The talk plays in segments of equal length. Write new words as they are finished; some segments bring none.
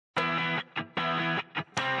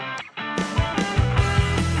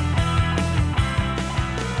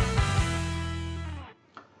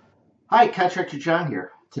Hi, Contractor John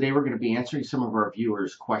here. Today we're going to be answering some of our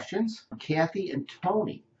viewers' questions. Kathy and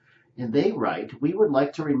Tony, and they write, we would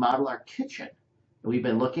like to remodel our kitchen. We've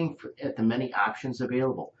been looking at the many options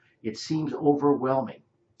available. It seems overwhelming.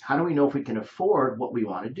 How do we know if we can afford what we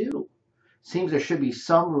want to do? Seems there should be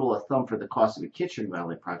some rule of thumb for the cost of a kitchen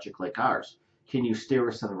remodeling project like ours. Can you steer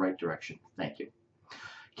us in the right direction? Thank you.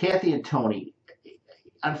 Kathy and Tony,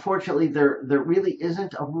 unfortunately, there really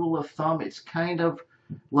isn't a rule of thumb. It's kind of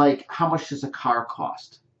like, how much does a car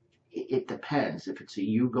cost? It depends if it's a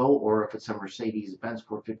Yugo or if it's a Mercedes-Benz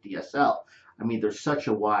 450 SL. I mean, there's such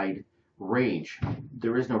a wide range.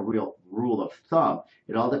 There is no real rule of thumb.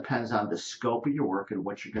 It all depends on the scope of your work and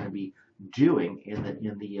what you're going to be doing in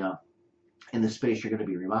the space you're going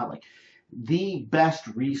to be remodeling. The best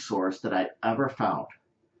resource that I've ever found,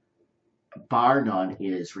 bar none,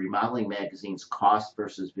 is Remodeling Magazine's Cost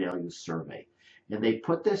versus Value Survey. And they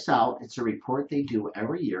put this out. It's a report they do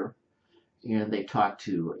every year. And they talk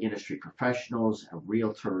to industry professionals and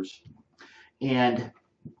realtors. And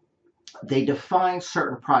they define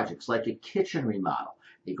certain projects, like a kitchen remodel.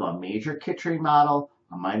 They go a major kitchen remodel,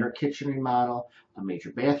 a minor kitchen remodel, a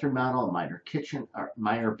major bathroom remodel, a minor kitchen or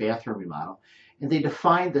minor bathroom remodel. And they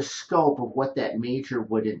define the scope of what that major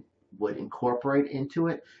would incorporate into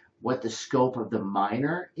it, what the scope of the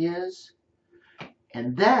minor is.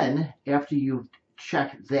 And then after you've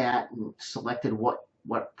checked that and selected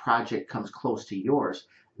what project comes close to yours,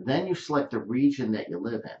 then you select the region that you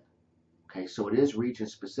live in. Okay, so it is region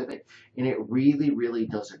specific, and it really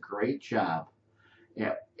does a great job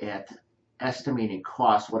at estimating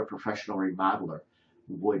costs, what a professional remodeler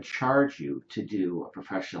would charge you to do a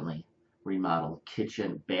professionally remodeled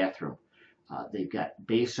kitchen, bathroom. They've got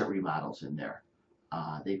basement remodels in there.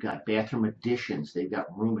 They've got bathroom additions. They've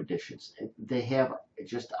got room additions. They have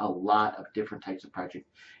just a lot of different types of projects,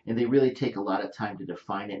 and they really take a lot of time to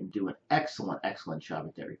define it and do an excellent job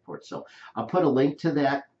at that report. So I'll put a link to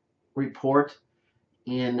that report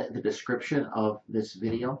in the description of this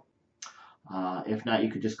video. If not, you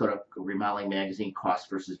could just go to Remodeling Magazine Cost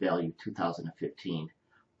versus Value 2015,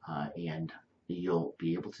 and you'll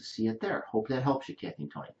be able to see it there. Hope that helps you, Kathy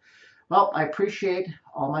and Tony. Well, I appreciate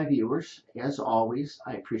all my viewers. As always,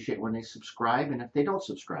 I appreciate when they subscribe, and if they don't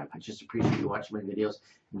subscribe, I just appreciate you watching my videos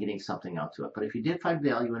and getting something out to it. But if you did find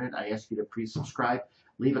value in it, I ask you to please subscribe.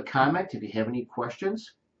 Leave a comment if you have any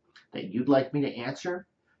questions that you'd like me to answer.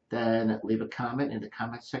 Then leave a comment in the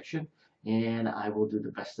comment section, and I will do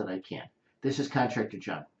the best that I can. This is Contractor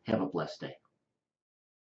John. Have a blessed day.